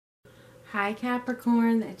Hi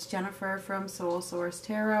Capricorn, it's Jennifer from Soul Source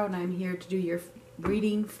Tarot, and I'm here to do your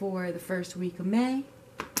reading for the first week of May.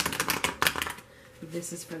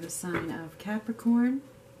 This is for the sign of Capricorn.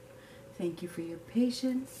 Thank you for your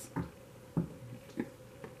patience.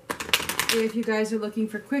 If you guys are looking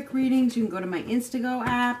for quick readings, you can go to my Instago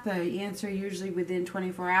app. I answer usually within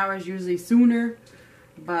 24 hours, usually sooner,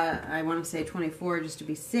 but I want to say 24 just to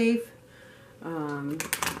be safe.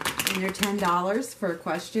 And they're $10 for a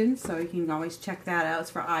question, so you can always check that out. It's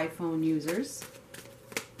for iPhone users.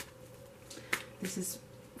 This is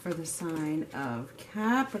for the sign of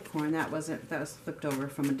Capricorn. That was flipped over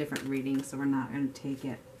from a different reading, so we're not going to take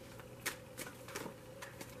it.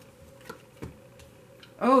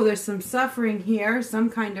 Oh, there's some suffering here, some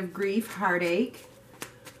kind of grief, heartache.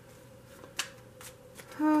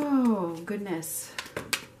 Oh, goodness.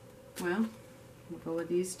 Well, we'll go with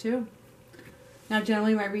these two. Now,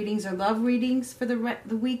 generally, my readings are love readings for the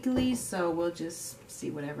weekly, so we'll just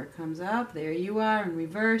see whatever comes up. There you are in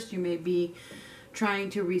reverse. You may be trying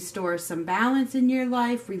to restore some balance in your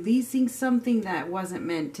life, releasing something that wasn't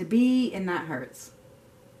meant to be, and that hurts.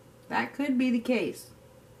 That could be the case.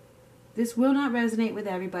 This will not resonate with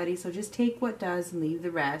everybody, so just take what does and leave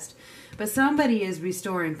the rest. But somebody is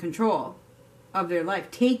restoring control of their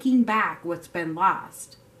life, taking back what's been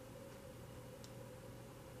lost.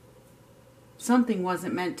 Something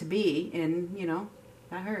wasn't meant to be, and, you know,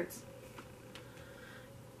 that hurts.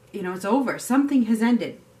 You know, it's over. Something has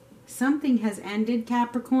ended. Something has ended,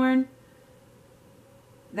 Capricorn.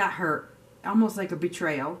 That hurt. Almost like a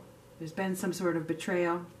betrayal. There's been some sort of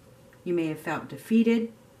betrayal. You may have felt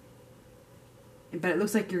defeated. But it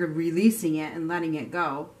looks like you're releasing it and letting it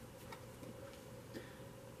go.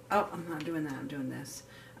 Oh, I'm not doing that. I'm doing this.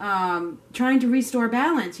 Trying to restore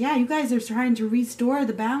balance. Yeah, you guys are trying to restore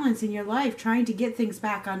the balance in your life. Trying to get things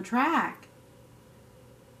back on track.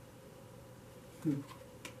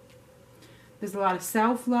 There's a lot of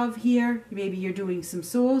self-love here. Maybe you're doing some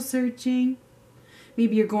soul searching.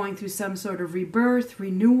 Maybe you're going through some sort of rebirth,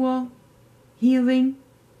 renewal, healing.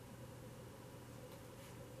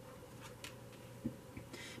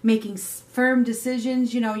 Making firm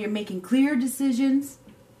decisions. You know, you're making clear decisions.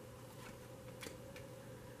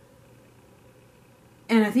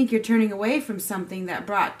 And I think you're turning away from something that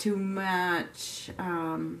brought too much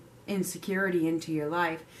insecurity into your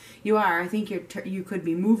life. You are. I think you could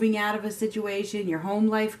be moving out of a situation. Your home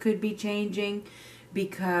life could be changing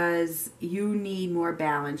because you need more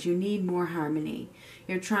balance. You need more harmony.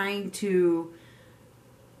 You're trying to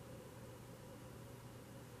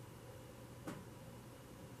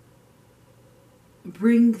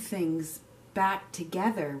bring things back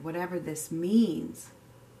together, whatever this means.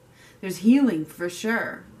 There's healing for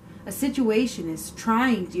sure. A situation is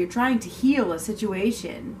you're trying to heal a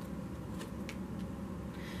situation.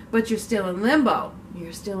 But you're still in limbo.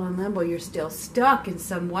 You're still in limbo. You're still stuck in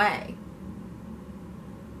some way.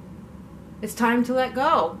 It's time to let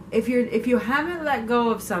go. If you haven't let go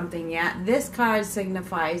of something yet, this card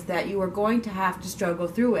signifies that you are going to have to struggle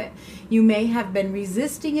through it. You may have been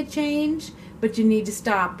resisting a change, but you need to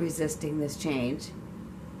stop resisting this change.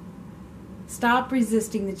 Stop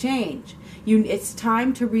resisting the change. It's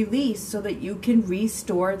time to release so that you can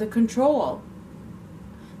restore the control.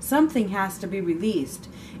 Something has to be released.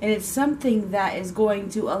 And it's something that is going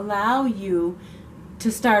to allow you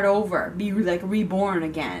to start over. Be like reborn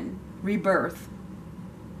again. Rebirth.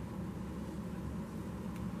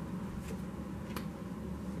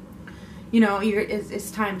 You know,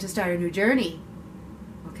 it's time to start a new journey.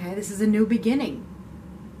 Okay? This is a new beginning.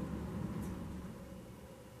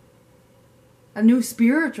 A new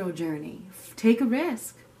spiritual journey. Take a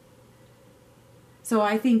risk. So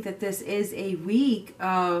I think that this is a week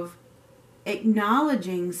of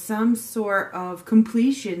acknowledging some sort of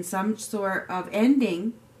completion, some sort of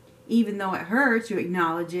ending. Even though it hurts, you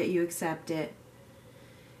acknowledge it, you accept it.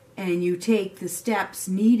 And you take the steps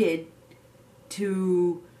needed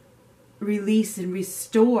to release and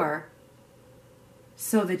restore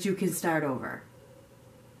so that you can start over.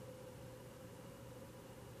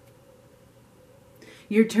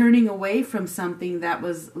 You're turning away from something that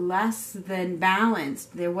was less than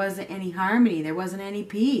balanced. There wasn't any harmony. There wasn't any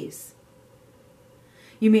peace.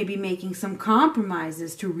 You may be making some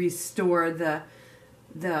compromises to restore the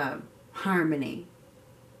harmony.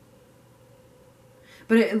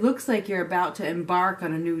 But it looks like you're about to embark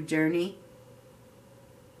on a new journey.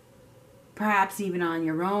 Perhaps even on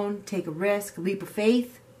your own. Take a risk, a leap of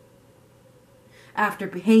faith. After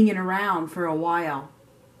hanging around for a while.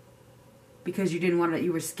 Because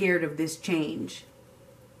you were scared of this change.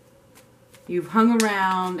 You've hung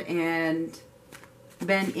around and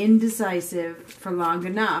been indecisive for long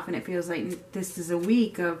enough, and it feels like this is a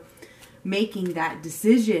week of making that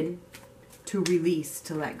decision to release,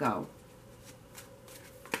 to let go.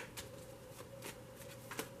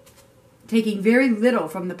 Taking very little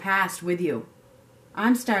from the past with you.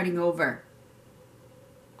 I'm starting over.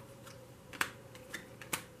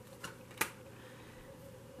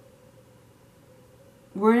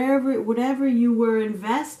 Whatever you were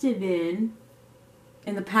invested in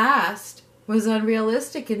the past was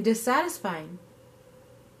unrealistic and dissatisfying.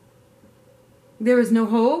 There was no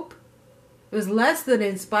hope. It was less than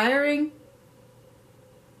inspiring.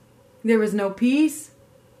 There was no peace.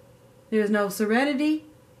 There was no serenity.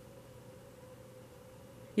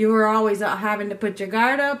 You were always having to put your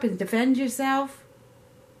guard up and defend yourself.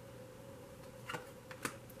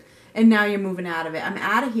 And now you're moving out of it. I'm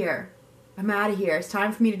out of here. I'm out of here. It's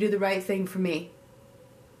time for me to do the right thing for me.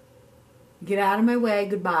 Get out of my way.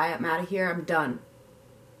 Goodbye. I'm out of here. I'm done.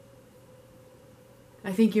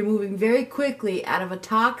 I think you're moving very quickly out of a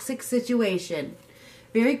toxic situation.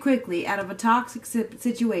 Very quickly out of a toxic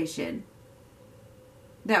situation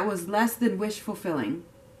that was less than wish fulfilling.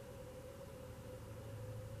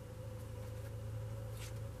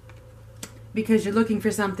 Because you're looking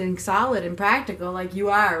for something solid and practical, like you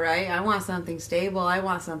are, right? I want something stable. I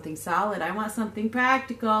want something solid. I want something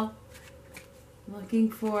practical. I'm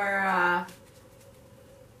looking for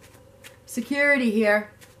security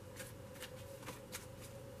here.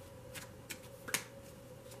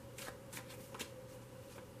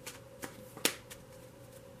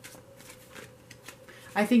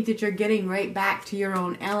 I think that you're getting right back to your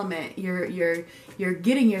own element. You're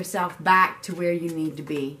getting yourself back to where you need to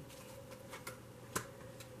be.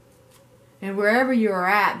 And wherever you were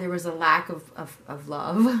at, there was a lack of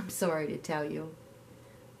love. I'm sorry to tell you.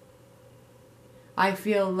 I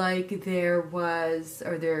feel like there was,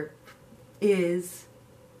 or there is,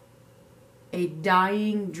 a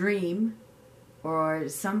dying dream or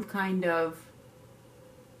some kind of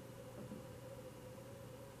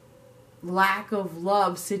lack of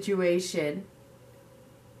love situation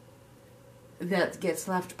that gets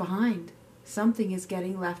left behind. Something is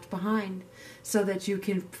getting left behind so that you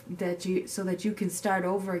can start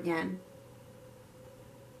over again.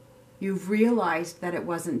 You've realized that it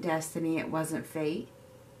wasn't destiny, it wasn't fate.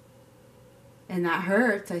 And that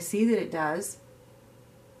hurts. I see that it does.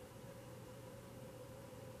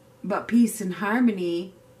 But peace and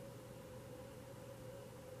harmony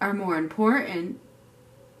are more important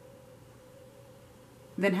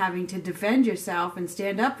than having to defend yourself and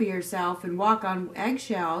stand up for yourself and walk on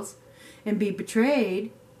eggshells and be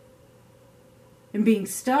betrayed and being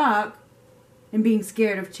stuck and being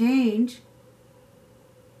scared of change.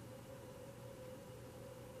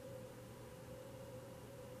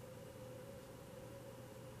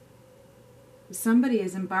 Somebody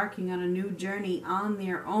is embarking on a new journey on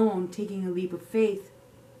their own, taking a leap of faith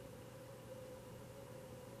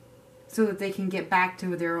so that they can get back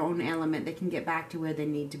to their own element. They can get back to where they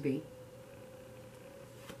need to be.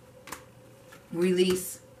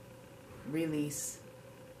 Release. Release.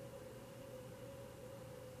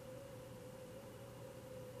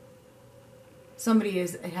 Somebody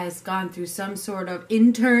has gone through some sort of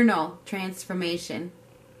internal transformation.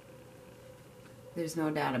 There's no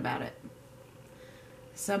doubt about it.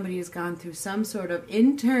 Somebody has gone through some sort of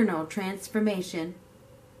internal transformation,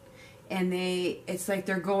 and it's like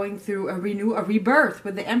they're going through a rebirth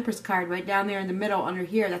with the Empress card right down there in the middle under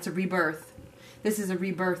here. That's a rebirth. This is a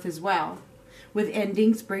rebirth as well. With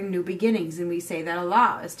endings bring new beginnings, and we say that a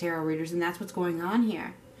lot as tarot readers, and that's what's going on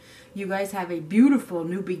here. You guys have a beautiful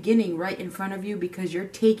new beginning right in front of you because you're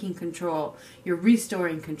taking control. You're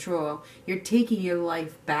restoring control. You're taking your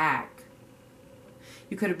life back.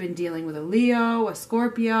 You could have been dealing with a Leo, a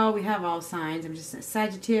Scorpio. We have all signs. I'm just a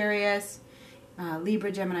Sagittarius,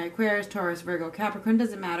 Libra, Gemini, Aquarius, Taurus, Virgo, Capricorn.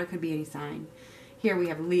 Doesn't matter. Could be any sign. Here we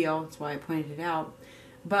have Leo. That's why I pointed it out.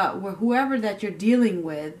 But whoever that you're dealing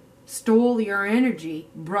with stole your energy,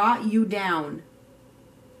 brought you down.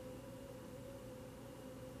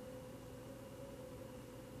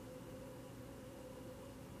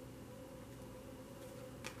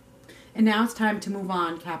 And now it's time to move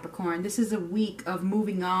on, Capricorn. This is a week of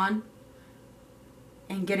moving on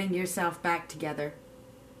and getting yourself back together.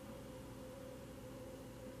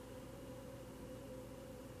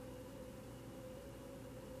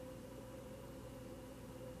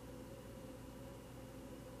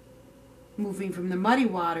 Moving from the muddy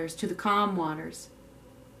waters to the calm waters.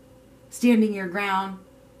 Standing your ground.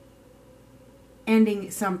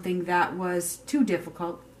 Ending something that was too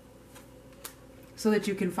difficult, so that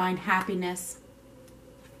you can find happiness,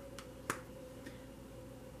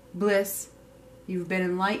 bliss, You've been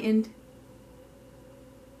enlightened.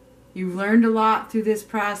 You've learned a lot through this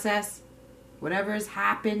process. Whatever has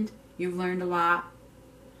happened, you've learned a lot.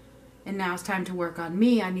 And now it's time to work on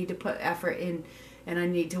me. I need to put effort in, and I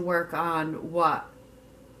need to work on what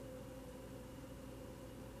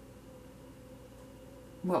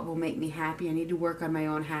will make me happy. I need to work on my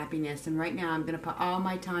own happiness. And right now I'm going to put all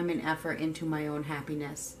my time and effort into my own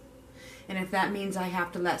happiness. And if that means I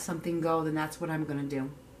have to let something go, then that's what I'm going to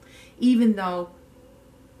do. Even though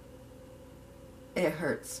it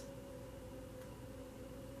hurts.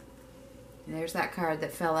 And there's that card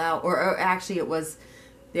that fell out. Or actually it was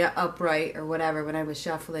the upright or whatever. When I was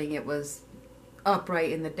shuffling, it was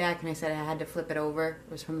upright in the deck. And I said I had to flip it over.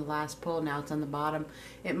 It was from the last pull. Now it's on the bottom.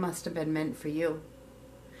 It must have been meant for you.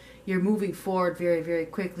 You're moving forward very, very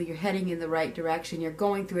quickly. You're heading in the right direction. You're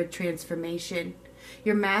going through a transformation.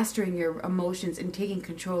 You're mastering your emotions and taking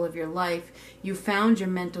control of your life. You found your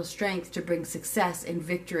mental strength to bring success and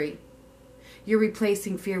victory. You're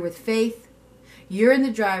replacing fear with faith. You're in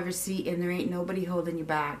the driver's seat and there ain't nobody holding you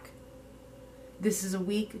back. This is a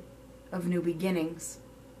week of new beginnings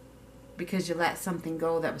because you let something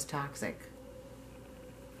go that was toxic.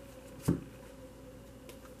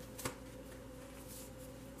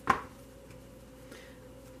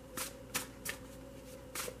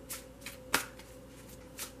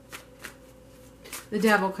 The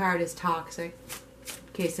Devil card is toxic,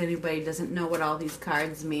 in case anybody doesn't know what all these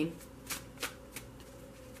cards mean.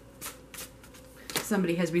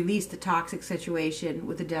 Somebody has released a toxic situation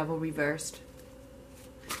with the Devil reversed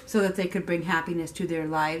so that they could bring happiness to their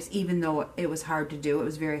lives, even though it was hard to do. It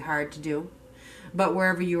was very hard to do. But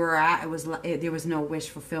wherever you were at, there was no wish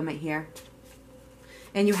fulfillment here.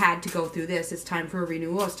 And you had to go through this. It's time for a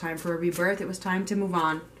renewal. It's time for a rebirth. It was time to move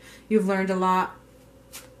on. You've learned a lot.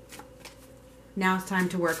 Now it's time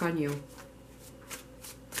to work on you.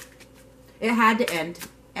 It had to end.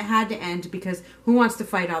 It had to end because who wants to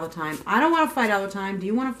fight all the time? I don't want to fight all the time. Do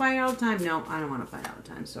you want to fight all the time? No, I don't want to fight all the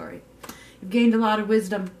time. Sorry. You've gained a lot of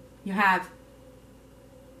wisdom. You have.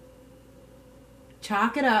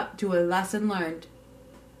 Chalk it up to a lesson learned.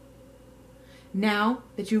 Now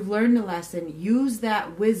that you've learned the lesson, use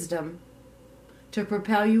that wisdom to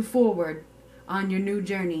propel you forward on your new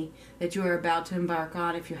journey that you are about to embark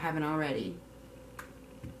on if you haven't already.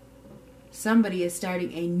 Somebody is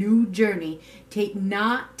starting a new journey,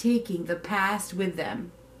 not taking the past with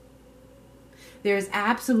them. There is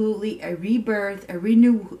absolutely a rebirth, a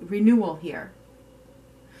renewal here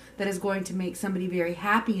that is going to make somebody very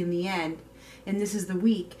happy in the end. And this is the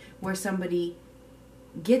week where somebody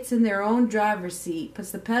gets in their own driver's seat,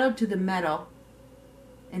 puts the pedal to the metal,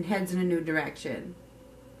 and heads in a new direction.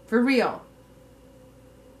 For real.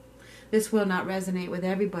 This will not resonate with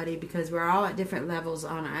everybody because we're all at different levels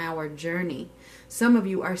on our journey. Some of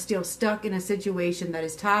you are still stuck in a situation that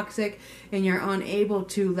is toxic and you're unable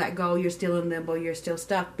to let go. You're still in limbo. You're still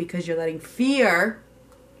stuck because you're letting fear,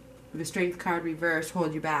 the Strength card reversed,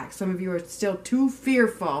 hold you back. Some of you are still too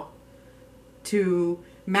fearful to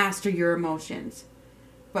master your emotions.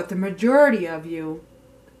 But the majority of you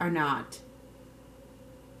are not.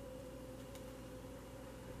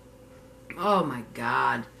 Oh my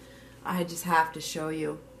God. I just have to show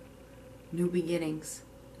you. New beginnings.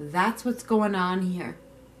 That's what's going on here.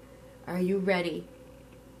 Are you ready?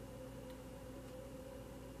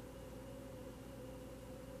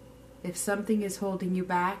 If something is holding you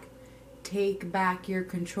back, take back your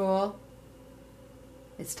control.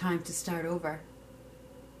 It's time to start over.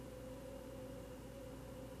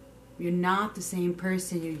 You're not the same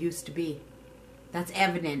person you used to be. That's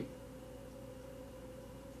evident.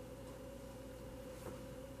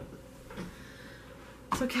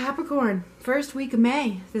 So Capricorn, first week of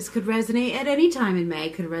May. This could resonate at any time in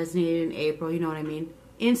May. Could resonate in April, you know what I mean.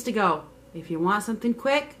 Instago. If you want something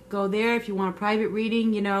quick, go there. If you want a private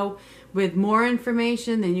reading, with more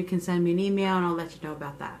information, then you can send me an email and I'll let you know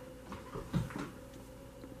about that.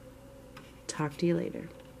 Talk to you later.